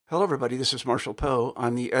Hello, everybody. This is Marshall Poe.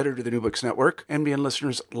 I'm the editor of the New Books Network. NBN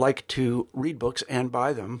listeners like to read books and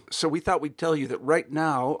buy them. So we thought we'd tell you that right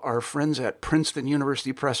now, our friends at Princeton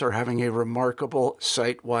University Press are having a remarkable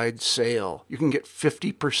site-wide sale. You can get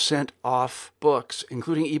 50% off books,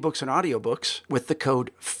 including ebooks and audiobooks, with the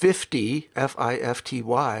code 50,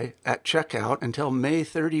 F-I-F-T-Y, at checkout until May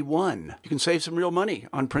 31. You can save some real money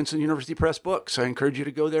on Princeton University Press books. I encourage you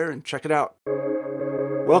to go there and check it out.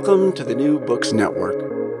 Welcome to the New Books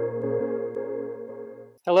Network.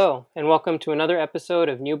 Hello, and welcome to another episode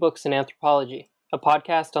of New Books in Anthropology, a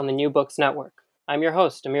podcast on the New Books Network. I'm your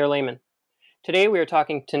host, Amir Lehman. Today we are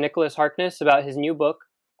talking to Nicholas Harkness about his new book,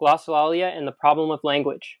 Glossolalia and the Problem of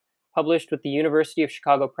Language, published with the University of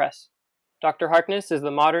Chicago Press. Dr. Harkness is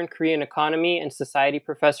the modern Korean economy and society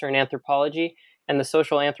professor in anthropology and the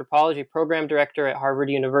social anthropology program director at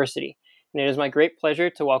Harvard University, and it is my great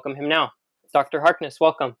pleasure to welcome him now. Dr. Harkness,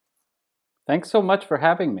 welcome. Thanks so much for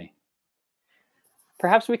having me.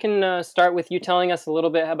 Perhaps we can start with you telling us a little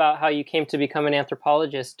bit about how you came to become an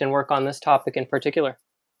anthropologist and work on this topic in particular.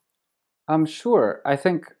 Sure. I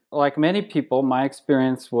think, like many people, my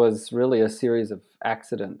experience was really a series of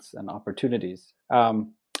accidents and opportunities.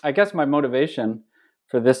 I guess my motivation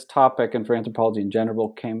for this topic and for anthropology in general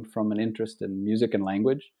came from an interest in music and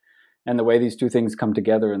language and the way these two things come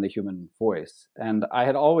together in the human voice. And I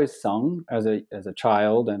had always sung as a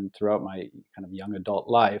child and throughout my kind of young adult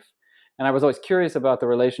life. And I was always curious about the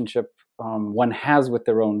relationship one has with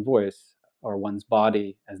their own voice or one's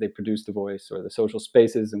body as they produce the voice, or the social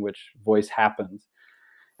spaces in which voice happens.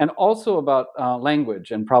 And also about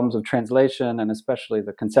language and problems of translation, and especially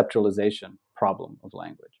the conceptualization problem of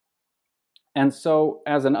language. And so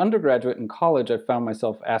as an undergraduate in college, I found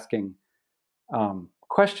myself asking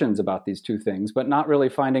questions about these two things, but not really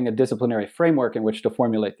finding a disciplinary framework in which to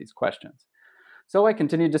formulate these questions. So I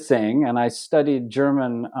continued to sing, and I studied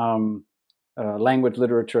German language,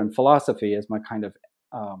 literature, and philosophy as my kind of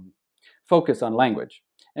focus on language.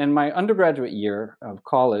 In my undergraduate year of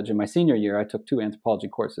college, in my senior year, I took 2 anthropology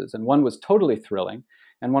courses, and one was totally thrilling,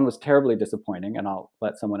 and one was terribly disappointing, and I'll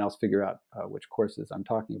let someone else figure out which courses I'm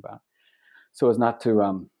talking about, so as not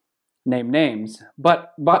to name names.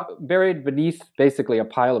 But buried beneath basically a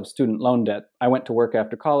pile of student loan debt, I went to work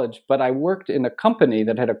after college, but I worked in a company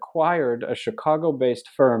that had acquired a Chicago-based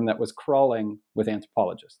firm that was crawling with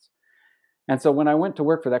anthropologists. And so when I went to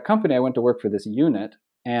work for that company, I went to work for this unit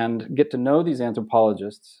and get to know these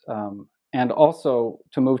anthropologists, and also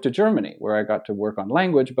to move to Germany, where I got to work on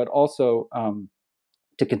language, but also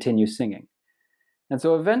to continue singing. And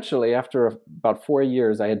so eventually, after about 4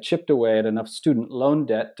 years, I had chipped away at enough student loan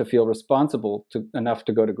debt to feel responsible enough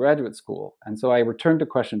to go to graduate school. And so I returned to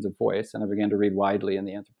questions of voice, and I began to read widely in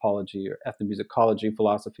the anthropology or ethnomusicology,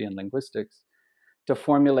 philosophy, and linguistics to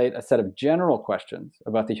formulate a set of general questions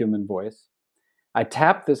about the human voice. I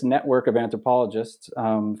tapped this network of anthropologists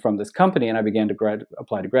from this company, and I began to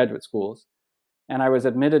apply to graduate schools. And I was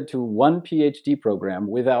admitted to one PhD program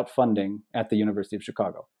without funding at the University of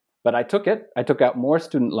Chicago. But I took it. I took out more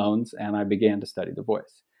student loans, and I began to study the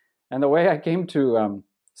voice. And the way I came to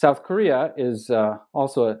South Korea is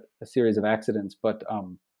also a series of accidents, but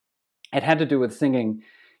it had to do with singing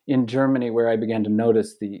in Germany, where I began to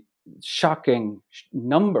notice the shocking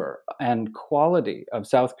number and quality of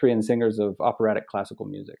South Korean singers of operatic classical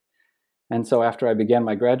music. And so after I began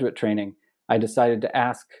my graduate training, I decided to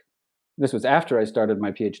ask, this was after I started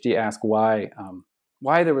my PhD, ask why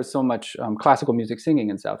there was so much classical music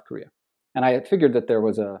singing in South Korea. And I had figured that there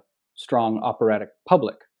was a strong operatic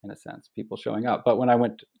public, in a sense, people showing up. But when I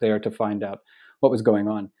went there to find out what was going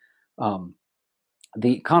on,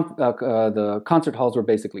 the concert halls were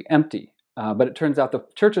basically empty. But it turns out the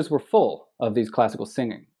churches were full of these classical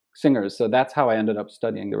singers. So that's how I ended up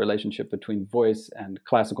studying the relationship between voice and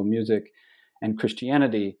classical music and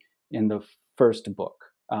Christianity in the first book.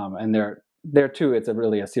 And there too, it's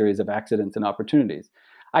really a series of accidents and opportunities.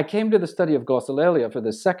 I came to the study of glossolalia for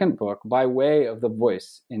the second book by way of the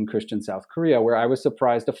voice in Christian South Korea, where I was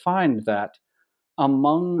surprised to find that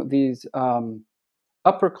among these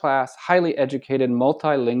upper-class, highly educated,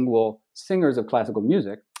 multilingual singers of classical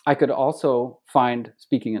music, I could also find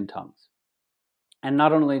speaking in tongues. And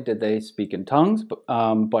not only did they speak in tongues,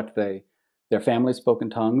 but their families spoke in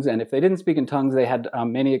tongues. And if they didn't speak in tongues, they had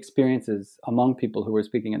many experiences among people who were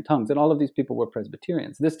speaking in tongues. And all of these people were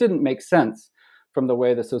Presbyterians. This didn't make sense from the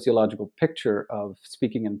way the sociological picture of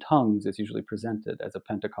speaking in tongues is usually presented as a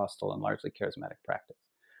Pentecostal and largely charismatic practice.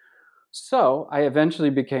 So I eventually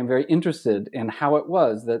became very interested in how it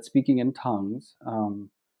was that speaking in tongues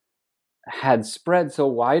had spread so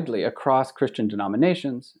widely across Christian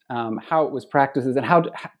denominations, how it was practiced and how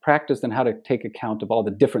to take account of all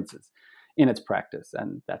the differences in its practice.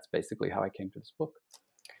 And that's basically how I came to this book.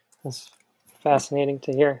 That's fascinating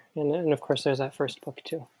to hear. And of course, there's that first book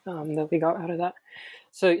too, that we got out of that.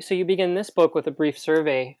 So you begin this book with a brief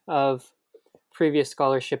survey of previous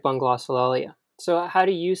scholarship on glossolalia. So how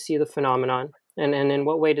do you see the phenomenon, and in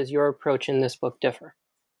what way does your approach in this book differ?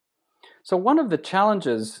 So one of the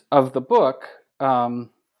challenges of the book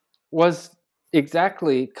was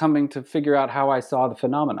exactly coming to figure out how I saw the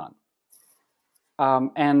phenomenon.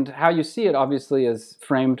 And how you see it, obviously, is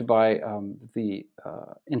framed by the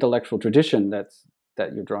intellectual tradition that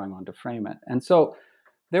you're drawing on to frame it. And so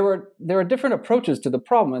there are different approaches to the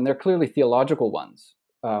problem, and they're clearly theological ones,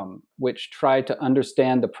 which try to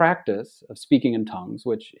understand the practice of speaking in tongues,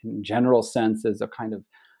 which in general sense is a kind of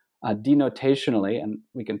denotationally, and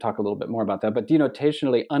we can talk a little bit more about that, but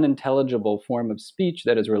denotationally unintelligible form of speech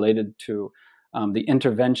that is related to the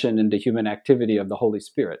intervention into human activity of the Holy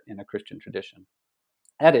Spirit in a Christian tradition.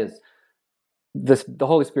 That is, the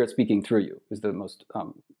Holy Spirit speaking through you is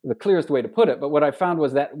the clearest way to put it. But what I found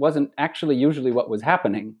was that wasn't actually usually what was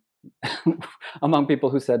happening among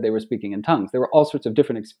people who said they were speaking in tongues. There were all sorts of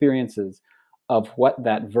different experiences of what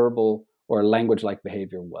that verbal or language-like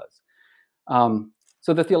behavior was.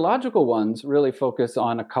 So the theological ones really focus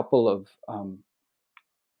on a couple of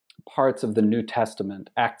parts of the New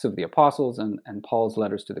Testament, Acts of the Apostles and Paul's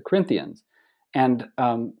letters to the Corinthians, and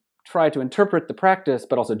try to interpret the practice,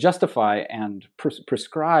 but also justify and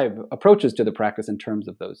prescribe approaches to the practice in terms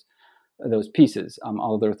of those pieces,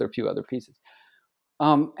 although there are a few other pieces.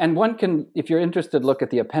 And one can, if you're interested, look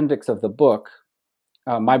at the appendix of the book,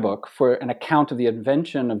 my book, for an account of the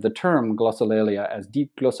invention of the term glossolalia as dit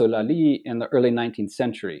glossolalie in the early 19th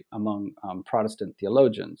century among Protestant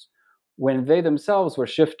theologians, when they themselves were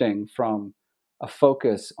shifting from a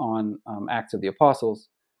focus on Acts of the Apostles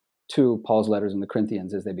to Paul's letters in the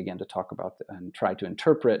Corinthians as they began to talk about and try to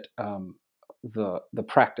interpret the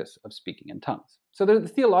practice of speaking in tongues. So they're the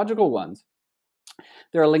theological ones.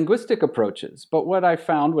 There are linguistic approaches, but what I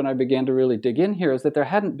found when I began to really dig in here is that there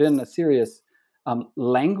hadn't been a serious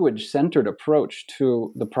language-centered approach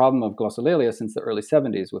to the problem of glossolalia since the early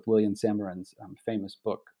 70s with William Samarin's famous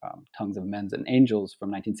book, Tongues of Men and Angels from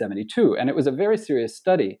 1972. And it was a very serious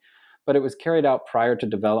study, but it was carried out prior to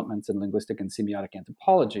developments in linguistic and semiotic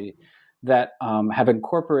anthropology that have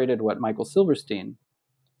incorporated what Michael Silverstein,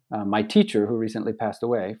 my teacher who recently passed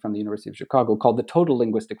away from the University of Chicago, called the total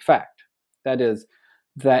linguistic fact. That is,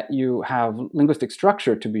 that you have linguistic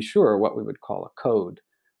structure, to be sure, what we would call a code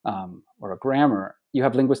or a grammar. You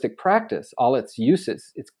have linguistic practice, all its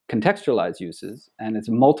uses, its contextualized uses, and its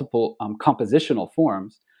multiple compositional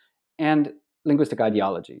forms, and linguistic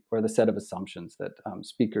ideology, or the set of assumptions that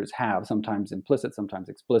speakers have, sometimes implicit, sometimes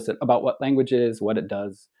explicit, about what language is, what it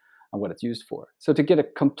does, and what it's used for. So to get a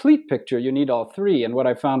complete picture, you need all three. And what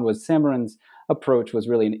I found was Samarin's approach was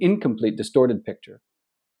really an incomplete, distorted picture.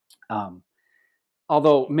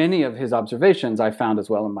 Although many of his observations I found as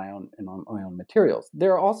well in my own materials.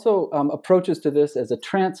 There are also approaches to this as a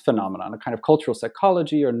trance phenomenon, a kind of cultural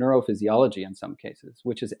psychology or neurophysiology in some cases,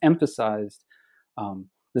 which has emphasized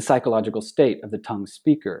the psychological state of the tongue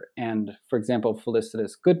speaker. And for example,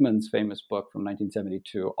 Felicitas Goodman's famous book from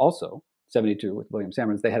 1972, also 72 with William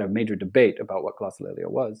Samarin, they had a major debate about what glossolalia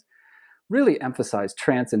was, really emphasized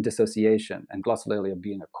trance and dissociation, and glossolalia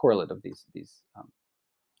being a correlate of these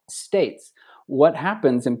states. What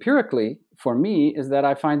happens empirically for me is that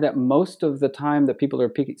I find that most of the time that people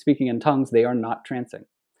are speaking in tongues, they are not trancing.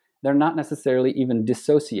 They're not necessarily even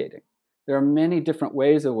dissociating. There are many different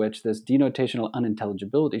ways in which this denotational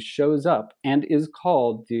unintelligibility shows up and is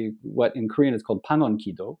called what in Korean is called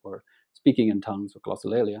pangonkido, or speaking in tongues, or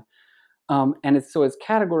glossolalia. And it's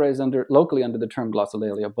categorized locally under the term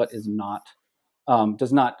glossolalia, but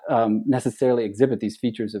does not necessarily exhibit these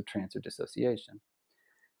features of trance or dissociation.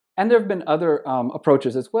 And there have been other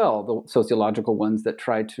approaches as well, the sociological ones that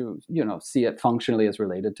try to, see it functionally as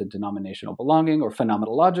related to denominational belonging, or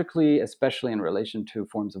phenomenologically, especially in relation to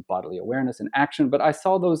forms of bodily awareness and action. But I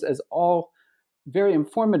saw those as all very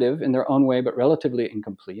informative in their own way, but relatively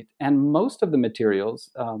incomplete. And most of the materials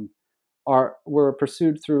were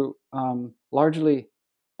pursued through largely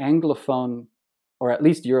Anglophone or at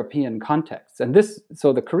least European contexts. And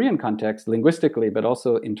so the Korean context, linguistically, but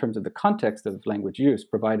also in terms of the context of language use,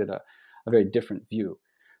 provided a very different view.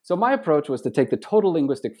 So my approach was to take the total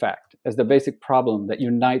linguistic fact as the basic problem that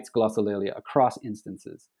unites glossolalia across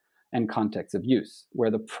instances and contexts of use,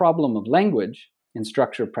 where the problem of language in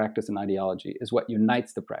structure, practice, and ideology is what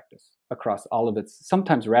unites the practice across all of its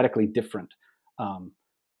sometimes radically different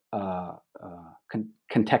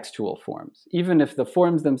contextual forms. Even if the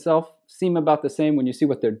forms themselves seem about the same, when you see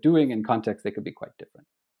what they're doing in context, they could be quite different.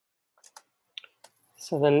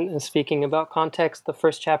 So then, speaking about context, the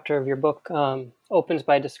first chapter of your book opens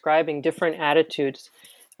by describing different attitudes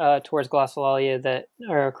towards glossolalia that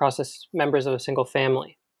are across members of a single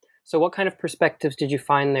family. So what kind of perspectives did you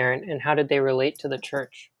find there, and how did they relate to the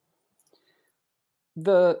church?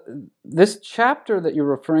 This chapter that you're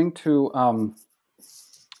referring to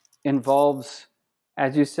involves,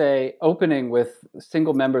 as you say, opening with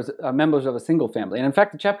single members of a single family. And in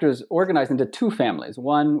fact, the chapter is organized into two families.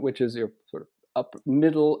 One, which is your sort of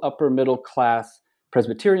upper middle class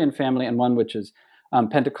Presbyterian family, and one which is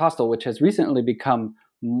Pentecostal, which has recently become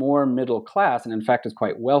more middle class, and in fact is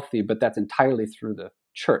quite wealthy, but that's entirely through the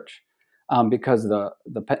church, because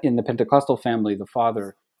in the Pentecostal family, the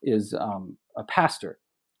father is a pastor,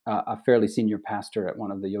 a fairly senior pastor at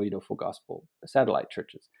one of the Yoido Full Gospel satellite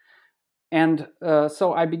churches. And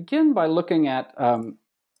so I begin by looking at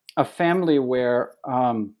a family where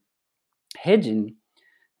Haejin,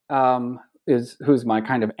 who's my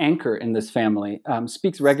kind of anchor in this family,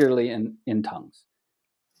 speaks regularly in tongues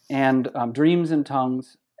and dreams in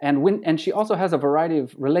tongues. And she also has a variety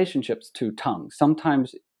of relationships to tongues.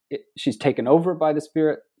 Sometimes she's taken over by the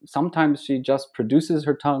Spirit. Sometimes she just produces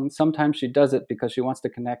her tongue. Sometimes she does it because she wants to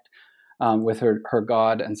connect with her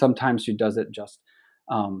God. And sometimes she does it just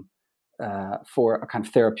for a kind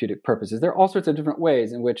of therapeutic purposes. There are all sorts of different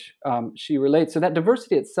ways in which she relates. So that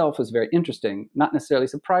diversity itself is very interesting, not necessarily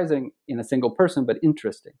surprising in a single person, but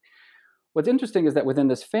interesting. What's interesting is that within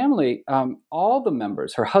this family, all the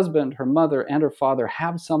members, her husband, her mother, and her father,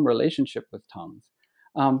 have some relationship with tongues,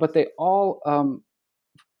 but they all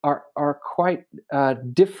are quite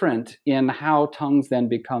different in how tongues then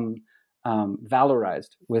become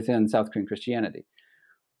valorized within South Korean Christianity.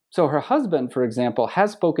 So her husband, for example,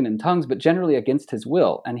 has spoken in tongues, but generally against his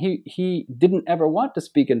will. And he didn't ever want to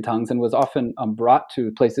speak in tongues and was often brought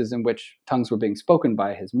to places in which tongues were being spoken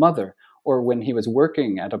by his mother, or when he was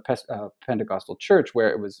working at a Pentecostal church where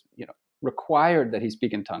it was required that he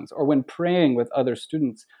speak in tongues, or when praying with other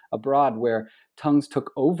students abroad where tongues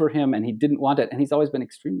took over him and he didn't want it. And he's always been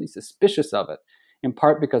extremely suspicious of it, in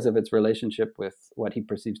part because of its relationship with what he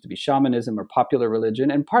perceives to be shamanism or popular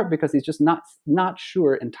religion, in part because he's just not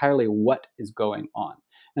sure entirely what is going on.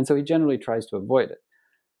 And so he generally tries to avoid it.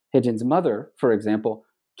 Haejin's mother, for example,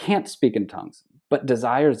 can't speak in tongues, but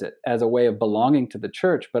desires it as a way of belonging to the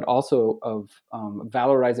church, but also of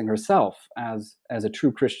valorizing herself as a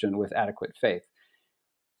true Christian with adequate faith.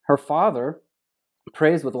 Her father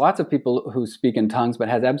prays with lots of people who speak in tongues, but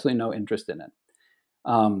has absolutely no interest in it.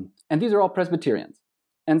 And these are all Presbyterians.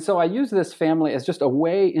 And so I use this family as just a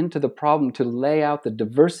way into the problem to lay out the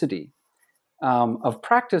diversity of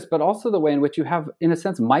practice, but also the way in which you have, in a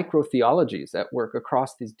sense, micro-theologies at work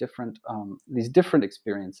across these different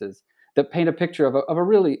experiences that paint a picture of a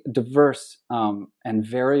really diverse and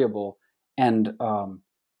variable and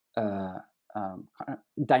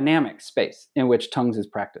dynamic space in which tongues is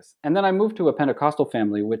practiced. And then I moved to a Pentecostal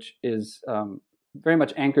family, which is very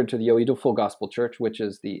much anchored to the Yoido Full Gospel Church, which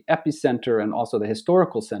is the epicenter and also the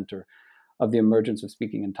historical center of the emergence of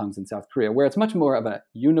speaking in tongues in South Korea, where it's much more of a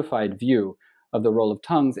unified view of the role of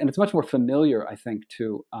tongues, and it's much more familiar, I think,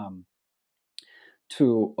 to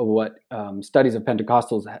what studies of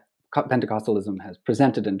Pentecostalism has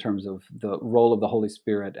presented in terms of the role of the Holy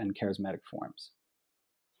Spirit and charismatic forms.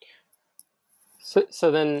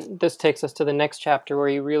 So then this takes us to the next chapter where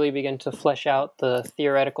you really begin to flesh out the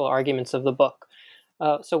theoretical arguments of the book.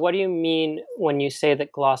 So what do you mean when you say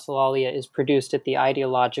that glossolalia is produced at the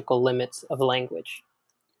ideological limits of language?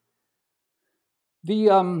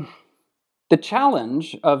 The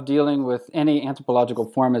challenge of dealing with any anthropological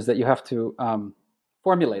form is that you have to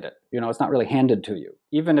formulate it. It's not really handed to you.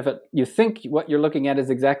 Even if you think what you're looking at is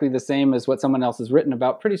exactly the same as what someone else has written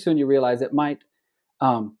about, pretty soon you realize it might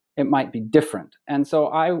be different. And so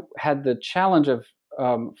I had the challenge of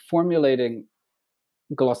formulating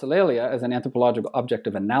glossolalia as an anthropological object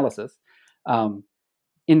of analysis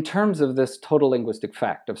in terms of this total linguistic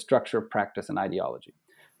fact of structure, practice, and ideology.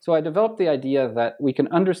 So I developed the idea that we can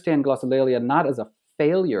understand glossolalia not as a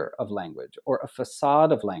failure of language or a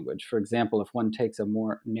facade of language. For example, if one takes a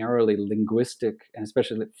more narrowly linguistic and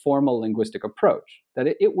especially formal linguistic approach, that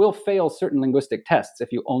it will fail certain linguistic tests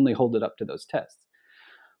if you only hold it up to those tests,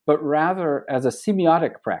 but rather as a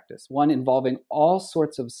semiotic practice, one involving all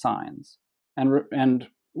sorts of signs. And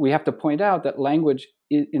we have to point out that language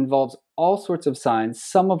involves all sorts of signs,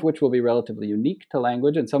 some of which will be relatively unique to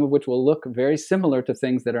language and some of which will look very similar to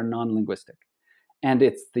things that are non-linguistic. And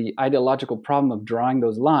it's the ideological problem of drawing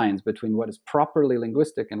those lines between what is properly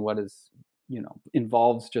linguistic and what is,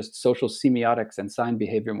 involves just social semiotics and sign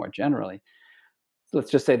behavior more generally. So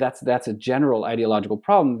let's just say that's a general ideological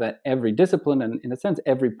problem that every discipline and, in a sense,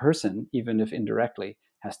 every person, even if indirectly,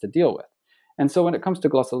 has to deal with. And so when it comes to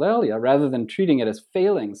glossolalia, rather than treating it as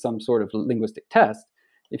failing some sort of linguistic test,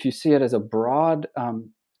 if you see it as a broad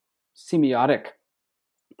semiotic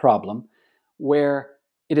problem where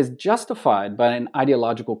it is justified by an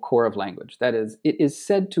ideological core of language, that is, it is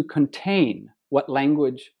said to contain what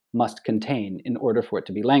language must contain in order for it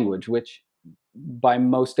to be language, which by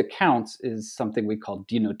most accounts is something we call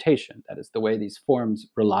denotation. That is the way these forms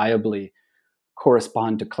reliably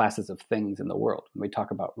correspond to classes of things in the world. When we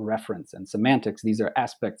talk about reference and semantics, these are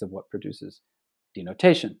aspects of what produces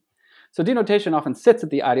denotation. So denotation often sits at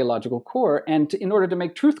the ideological core, and in order to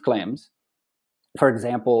make truth claims, for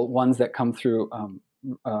example, ones that come through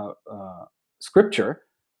scripture,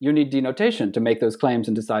 you need denotation to make those claims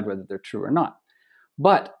and decide whether they're true or not.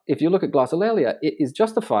 But if you look at glossolalia, it is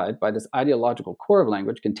justified by this ideological core of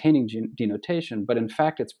language containing denotation, but in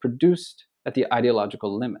fact it's produced at the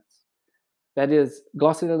ideological limits. That is,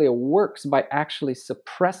 glossolalia works by actually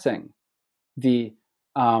suppressing the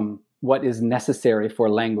what is necessary for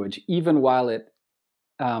language, even while it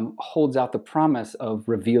holds out the promise of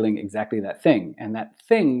revealing exactly that thing. And that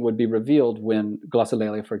thing would be revealed when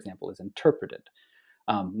glossolalia, for example, is interpreted.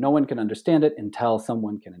 No one can understand it until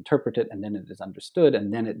someone can interpret it, and then it is understood,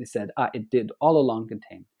 and then it is said, it did all along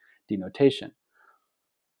contain denotation.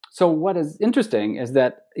 So what is interesting is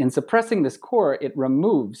that in suppressing this core, it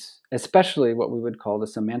removes especially what we would call the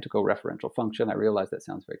semantico-referential function. I realize that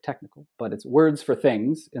sounds very technical, but it's words for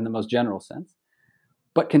things in the most general sense,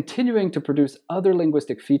 but continuing to produce other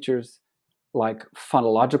linguistic features like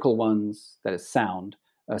phonological ones, that is sound,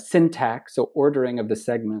 syntax, so ordering of the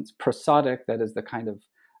segments, prosodic, that is the kind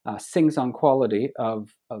of sing-song quality of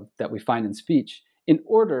that we find in speech, in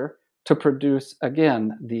order to produce,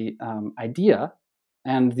 again, the idea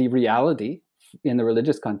and the reality in the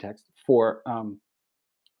religious context for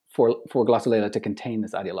glossolalia to contain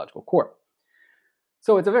this ideological core.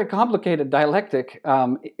 So it's a very complicated dialectic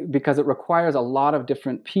because it requires a lot of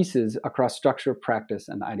different pieces across structure, practice,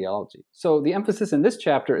 and ideology. So the emphasis in this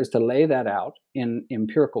chapter is to lay that out in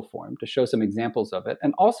empirical form, to show some examples of it,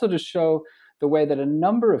 and also to show the way that a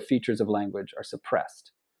number of features of language are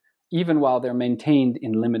suppressed, even while they're maintained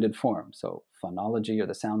in limited form. So phonology, or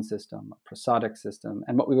the sound system, a prosodic system,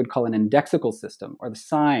 and what we would call an indexical system, or the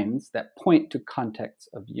signs that point to contexts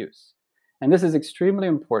of use. And this is extremely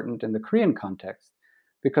important in the Korean context,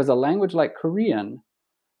 because a language like Korean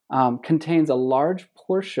contains a large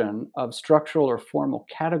portion of structural or formal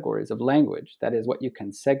categories of language, that is what you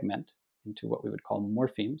can segment into what we would call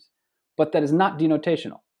morphemes, but that is not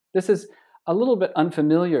denotational. This is a little bit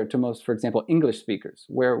unfamiliar to most, for example, English speakers,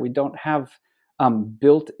 where we don't have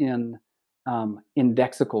built-in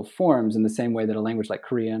indexical forms in the same way that a language like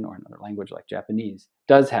Korean or another language like Japanese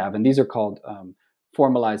does have. And these are called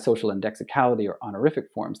formalized social indexicality or honorific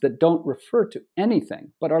forms that don't refer to anything,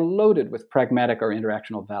 but are loaded with pragmatic or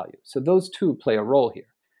interactional value. So those two play a role here.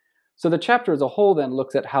 So the chapter as a whole then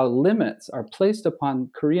looks at how limits are placed upon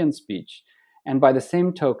Korean speech, and by the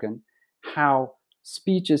same token, how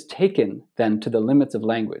speech is taken then to the limits of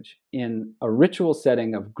language in a ritual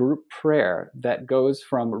setting of group prayer that goes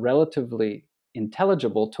from relatively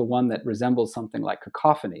intelligible to one that resembles something like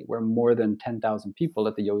cacophony, where more than 10,000 people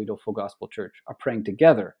at the Yoido Full Gospel Church are praying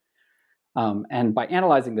together. And by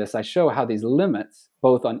analyzing this, I show how these limits,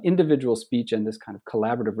 both on individual speech and this kind of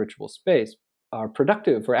collaborative ritual space, are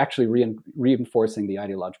productive for actually reinforcing the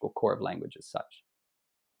ideological core of language as such.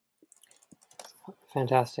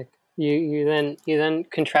 Fantastic. You then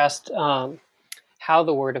contrast how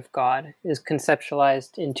the Word of God is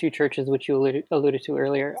conceptualized in two churches, which you alluded to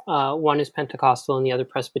earlier. One is Pentecostal and the other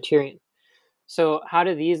Presbyterian. So how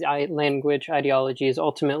do these language ideologies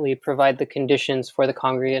ultimately provide the conditions for the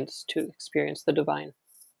congregants to experience the divine?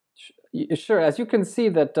 Sure. As you can see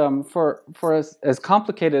that for as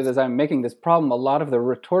complicated as I'm making this problem, a lot of the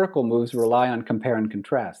rhetorical moves rely on compare and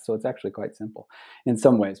contrast. So it's actually quite simple in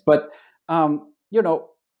some ways. But,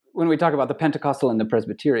 when we talk about the Pentecostal and the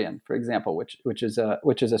Presbyterian, for example, which is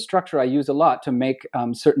a structure I use a lot to make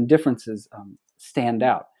certain differences stand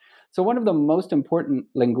out. So one of the most important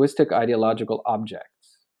linguistic ideological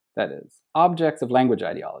objects, that is, objects of language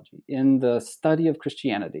ideology in the study of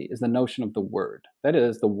Christianity, is the notion of the Word, that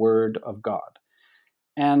is, the Word of God.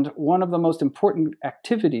 And one of the most important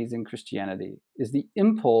activities in Christianity is the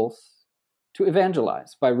impulse to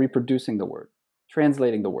evangelize by reproducing the Word,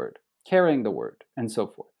 translating the Word, carrying the Word, and so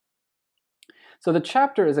forth. So the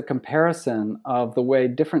chapter is a comparison of the way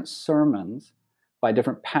different sermons by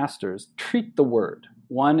different pastors treat the word.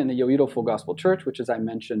 One in the Yoido Full Gospel Church, which, as I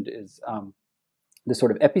mentioned, is the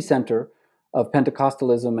sort of epicenter of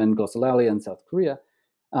Pentecostalism in Glossolalia in South Korea.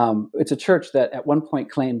 It's a church that at one point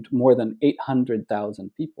claimed more than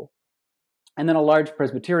 800,000 people. And then a large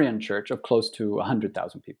Presbyterian church of close to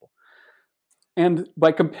 100,000 people. And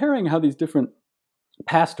by comparing how these different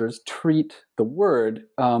pastors treat the word,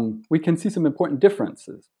 we can see some important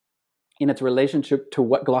differences in its relationship to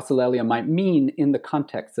what glossolalia might mean in the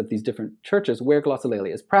context of these different churches where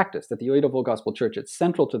glossolalia is practiced. At the Yoido Full Gospel Church, it's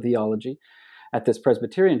central to theology. At this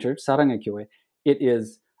Presbyterian church, Saranghae-kyoe, it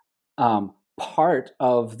is part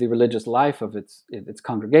of the religious life of its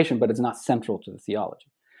congregation, but it's not central to the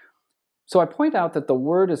theology. So I point out that the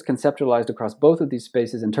word is conceptualized across both of these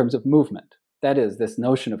spaces in terms of movement. That is, this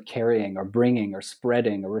notion of carrying or bringing or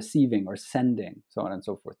spreading or receiving or sending, so on and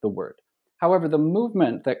so forth, the word. However, the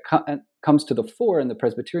movement that comes to the fore in the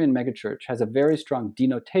Presbyterian megachurch has a very strong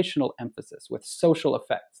denotational emphasis with social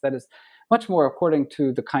effects. That is much more according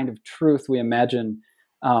to the kind of truth we imagine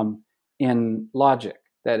in logic.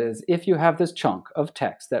 That is, if you have this chunk of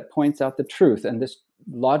text that points out the truth, and this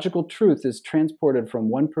logical truth is transported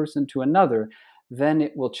from one person to another, then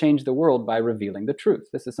it will change the world by revealing the truth.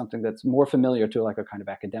 This is something that's more familiar to like a kind of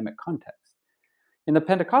academic context. In the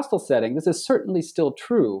Pentecostal setting, this is certainly still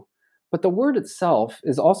true, but the word itself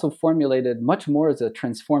is also formulated much more as a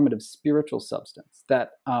transformative spiritual substance that,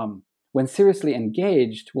 when seriously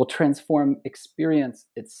engaged, will transform experience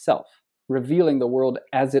itself, revealing the world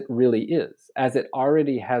as it really is, as it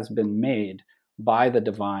already has been made by the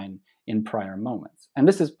divine in prior moments. And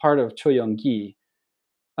this is part of Cho Young-gi.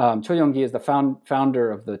 Cho Young-gi is the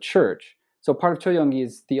founder of the church. So part of Cho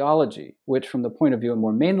Young-gi's theology, which from the point of view of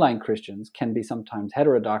more mainline Christians can be sometimes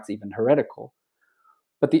heterodox, even heretical.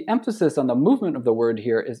 But the emphasis on the movement of the word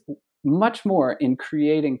here is much more in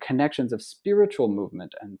creating connections of spiritual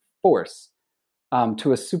movement and force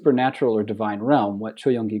to a supernatural or divine realm, what Cho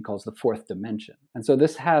Young-gi calls the fourth dimension. And so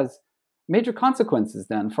this has major consequences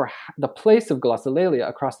then for the place of glossolalia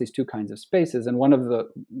across these two kinds of spaces. And one of the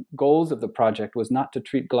goals of the project was not to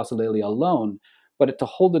treat glossolalia alone, but to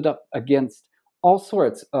hold it up against all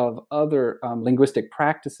sorts of other linguistic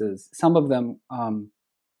practices, some of them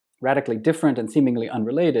radically different and seemingly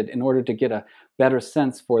unrelated, in order to get a better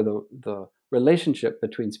sense for the relationship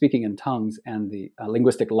between speaking in tongues and the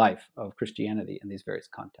linguistic life of Christianity in these various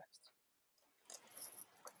contexts.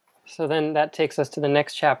 So then that takes us to the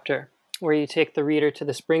next chapter, where you take the reader to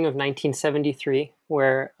the spring of 1973,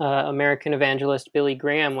 where American evangelist Billy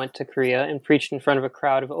Graham went to Korea and preached in front of a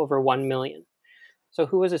crowd of over 1 million. So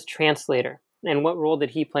who was his translator, and what role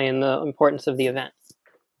did he play in the importance of the event?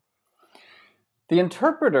 The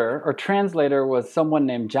interpreter or translator was someone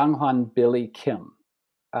named Janghwan Billy Kim,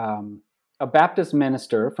 a Baptist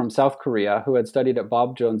minister from South Korea who had studied at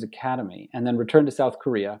Bob Jones Academy and then returned to South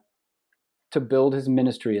Korea to build his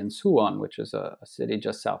ministry in Suwon, which is a city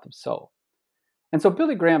just south of Seoul. And so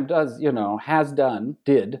Billy Graham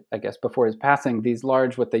did, I guess, before his passing, these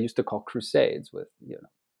large, what they used to call crusades with,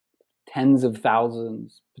 tens of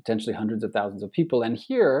thousands, potentially hundreds of thousands of people. And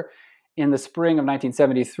here, in the spring of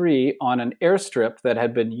 1973, on an airstrip that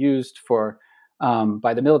had been used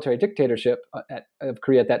by the military dictatorship of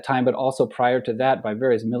Korea at that time, but also prior to that by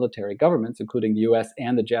various military governments, including the US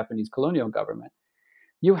and the Japanese colonial government,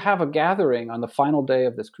 you have a gathering on the final day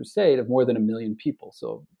of this crusade of more than 1 million people.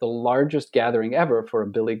 So the largest gathering ever for a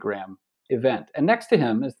Billy Graham event. And next to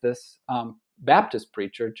him is this Baptist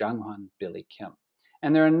preacher, Janghwan Billy Kim.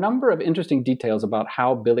 And there are a number of interesting details about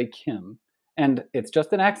how Billy Kim, and it's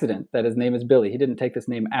just an accident that his name is Billy. He didn't take this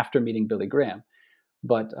name after meeting Billy Graham,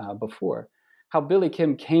 but before. How Billy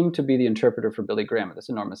Kim came to be the interpreter for Billy Graham at this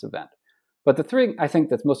enormous event. But the thing I think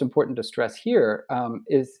that's most important to stress here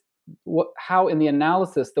is how in the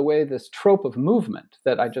analysis, the way this trope of movement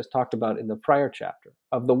that I just talked about in the prior chapter,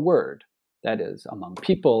 of the word, that is, among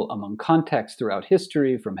people, among contexts throughout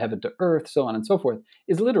history, from heaven to earth, so on and so forth,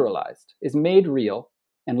 is literalized, is made real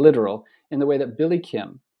and literal in the way that Billy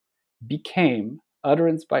Kim became,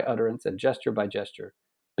 utterance by utterance and gesture by gesture,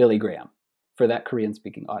 Billy Graham for that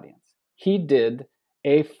Korean-speaking audience. He did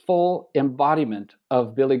a full embodiment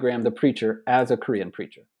of Billy Graham the preacher as a Korean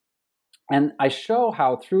preacher. And I show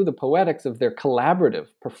how through the poetics of their collaborative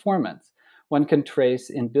performance, one can trace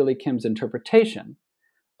in Billy Kim's interpretation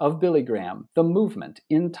of Billy Graham the movement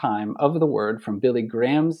in time of the word from Billy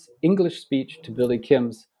Graham's English speech to Billy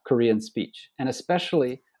Kim's Korean speech. And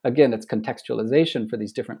especially, again, its contextualization for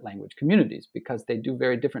these different language communities, because they do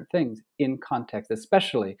very different things in context,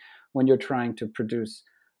 especially when you're trying to produce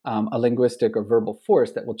a linguistic or verbal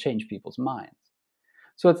force that will change people's minds.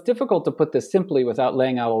 So it's difficult to put this simply without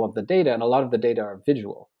laying out all of the data, and a lot of the data are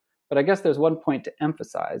visual. But I guess there's one point to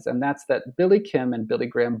emphasize, and that's that Billy Kim and Billy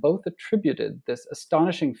Graham both attributed this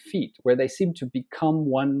astonishing feat where they seemed to become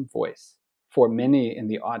one voice for many in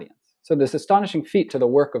the audience. So this astonishing feat to the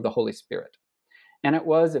work of the Holy Spirit. And it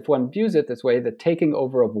was, if one views it this way, the taking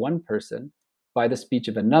over of one person by the speech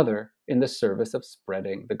of another in the service of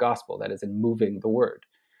spreading the gospel, that is, in moving the word.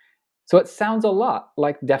 So it sounds a lot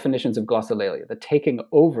like definitions of glossolalia, the taking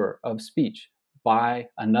over of speech by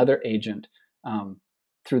another agent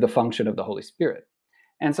through the function of the Holy Spirit.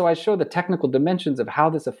 And so I show the technical dimensions of how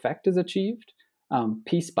this effect is achieved,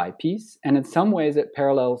 piece by piece. And in some ways, it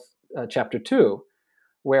parallels chapter 2,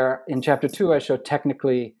 where in chapter 2, I show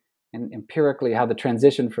technically and empirically how the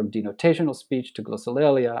transition from denotational speech to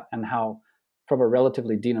glossolalia, and how from a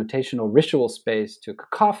relatively denotational ritual space to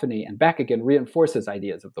cacophony and back again reinforces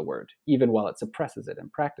ideas of the word, even while it suppresses it in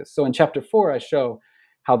practice. So in chapter 4, I show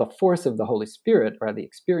how the force of the Holy Spirit, or the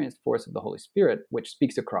experienced force of the Holy Spirit, which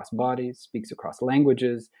speaks across bodies, speaks across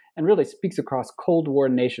languages, and really speaks across Cold War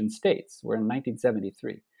nation states. We're in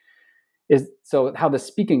 1973. So how the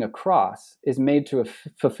speaking across is made to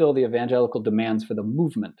fulfill the evangelical demands for the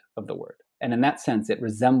movement of the word. And in that sense, it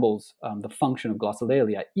resembles the function of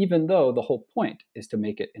glossolalia, even though the whole point is to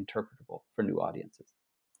make it interpretable for new audiences.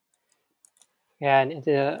 Yeah,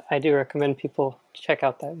 and I do recommend people check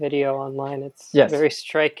out that video online. It's very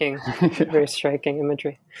striking, very striking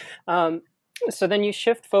imagery. So then you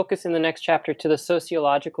shift focus in the next chapter to the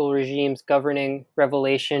sociological regimes governing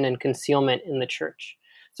revelation and concealment in the church.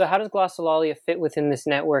 So how does glossolalia fit within this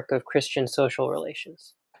network of Christian social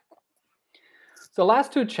relations? So the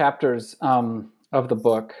last two chapters of the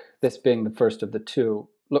book, this being the first of the two,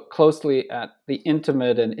 look closely at the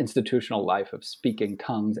intimate and institutional life of speaking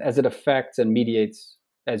tongues as it affects and mediates,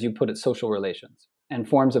 as you put it, social relations and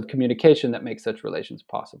forms of communication that make such relations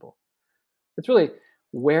possible. It's really,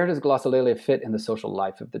 where does glossolalia fit in the social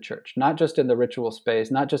life of the church? Not just in the ritual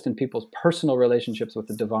space, not just in people's personal relationships with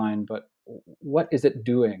the divine, but what is it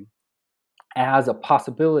doing as a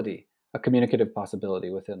possibility, a communicative possibility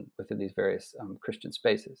within these various Christian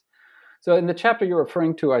spaces? So in the chapter you're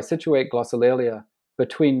referring to, I situate glossolalia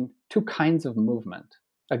between two kinds of movement.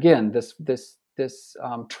 Again, this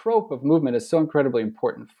trope of movement is so incredibly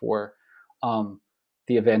important for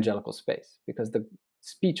the evangelical space, because the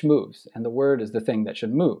speech moves and the word is the thing that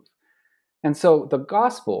should move. And so the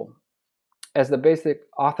gospel, as the basic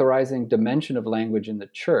authorizing dimension of language in the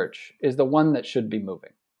church, is the one that should be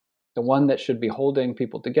moving, the one that should be holding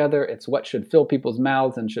people together. It's what should fill people's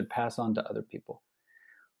mouths and should pass on to other people.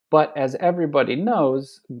 But as everybody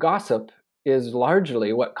knows, gossip is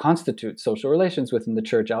largely what constitutes social relations within the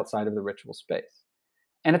church outside of the ritual space.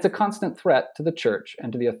 And it's a constant threat to the church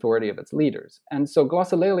and to the authority of its leaders. And so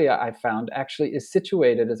glossolalia, I found, actually is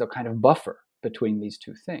situated as a kind of buffer between these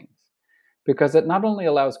two things, because it not only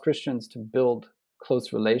allows Christians to build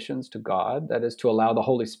close relations to God, that is, to allow the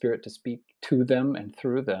Holy Spirit to speak to them and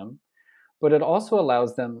through them, but it also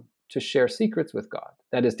allows them to share secrets with God,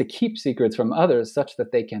 that is, to keep secrets from others such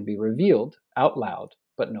that they can be revealed out loud,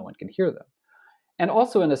 but no one can hear them. And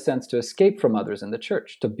also, in a sense, to escape from others in the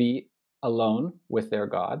church, to be alone with their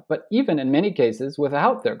God, but even in many cases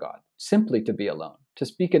without their God, simply to be alone. To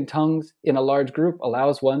speak in tongues in a large group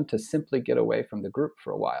allows one to simply get away from the group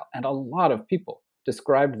for a while. And a lot of people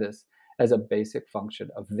described this as a basic function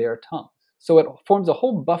of their tongues. So it forms a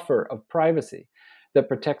whole buffer of privacy that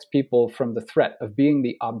protects people from the threat of being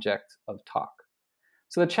the object of talk.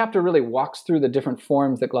 So the chapter really walks through the different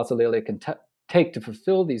forms that glossolalia can take to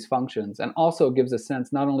fulfill these functions, and also gives a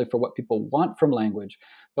sense not only for what people want from language,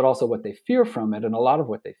 but also what they fear from it. And a lot of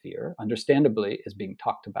what they fear, understandably, is being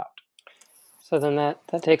talked about. So then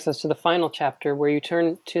that takes us to the final chapter, where you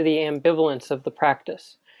turn to the ambivalence of the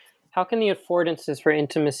practice. How can the affordances for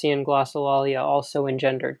intimacy in glossolalia also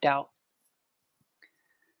engender doubt?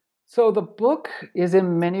 So the book is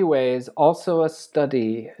in many ways also a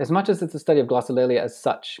study, as much as it's a study of glossolalia as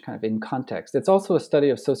such, kind of in context, it's also a study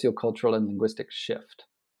of sociocultural and linguistic shift.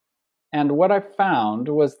 And what I found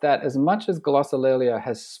was that as much as glossolalia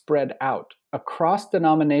has spread out across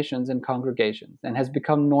denominations and congregations and has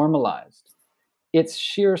become normalized, its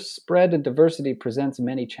sheer spread and diversity presents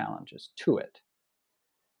many challenges to it.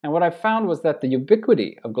 And what I found was that the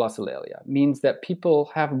ubiquity of glossolalia means that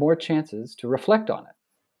people have more chances to reflect on it,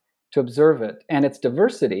 to observe it, and its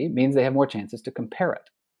diversity means they have more chances to compare it.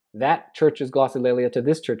 That church's glossolalia to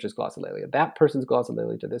this church's glossolalia, that person's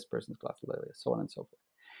glossolalia to this person's glossolalia, so on and so forth.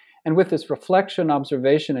 And with this reflection,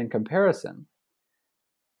 observation, and comparison,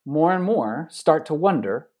 more and more start to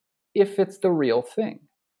wonder if it's the real thing.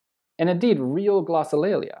 And indeed, real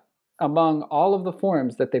glossolalia, among all of the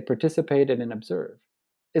forms that they participated and observed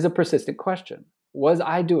is a persistent question. Was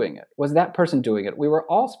I doing it? Was that person doing it? We were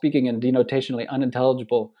all speaking in denotationally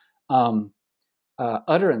unintelligible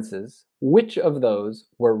utterances. Which of those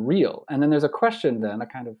were real? And then there's a question then, a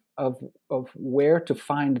kind of where to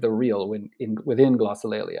find the real within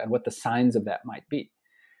glossolalia and what the signs of that might be.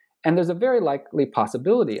 And there's a very likely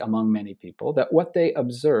possibility among many people that what they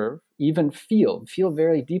observe, even feel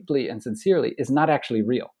very deeply and sincerely, is not actually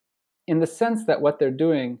real, in the sense that what they're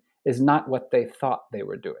doing is not what they thought they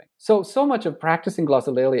were doing. So much of practicing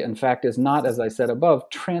glossolalia, in fact, is not, as I said above,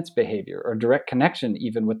 trance behavior or direct connection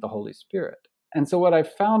even with the Holy Spirit. And so what I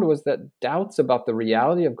found was that doubts about the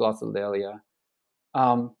reality of glossolalia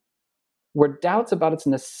were doubts about its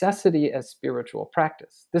necessity as spiritual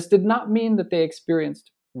practice. This did not mean that they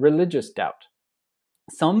experienced religious doubt.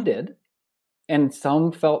 Some did, and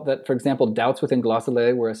some felt that, for example, doubts within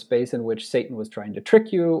glossolalia were a space in which Satan was trying to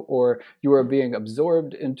trick you, or you were being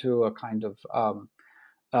absorbed into a kind of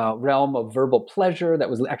realm of verbal pleasure that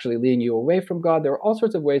was actually leading you away from God. There were all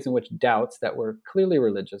sorts of ways in which doubts that were clearly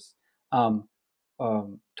religious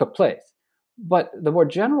took place. But the more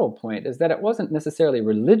general point is that it wasn't necessarily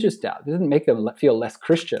religious doubt. It didn't make them feel less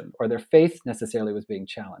Christian, or their faith necessarily was being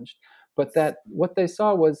challenged, but that what they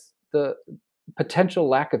saw was the potential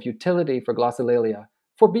lack of utility for glossolalia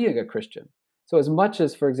for being a Christian. So as much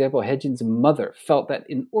as, for example, Hejin's mother felt that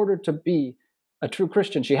in order to be a true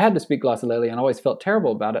Christian, she had to speak glossolalia and always felt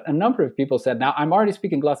terrible about it, a number of people said, now I'm already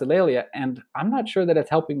speaking glossolalia and I'm not sure that it's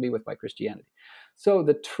helping me with my Christianity. So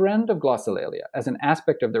the trend of glossolalia as an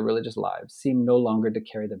aspect of their religious lives seemed no longer to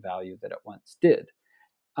carry the value that it once did.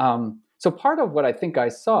 So part of what I think I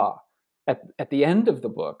saw at the end of the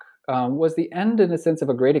book was the end, in a sense, of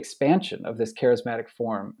a great expansion of this charismatic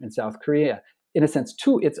form in South Korea, in a sense,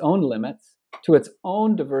 to its own limits, to its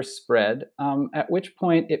own diverse spread, at which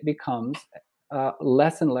point it becomes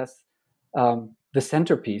less and less the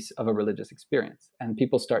centerpiece of a religious experience. And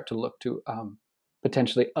people start to look to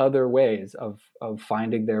potentially other ways of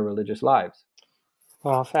finding their religious lives.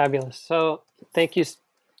 Wow, fabulous. So thank you,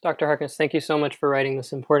 Dr. Harkness. Thank you so much for writing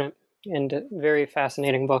this important and very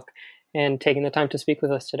fascinating book and taking the time to speak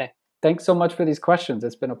with us today. Thanks so much for these questions.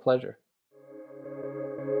 It's been a pleasure.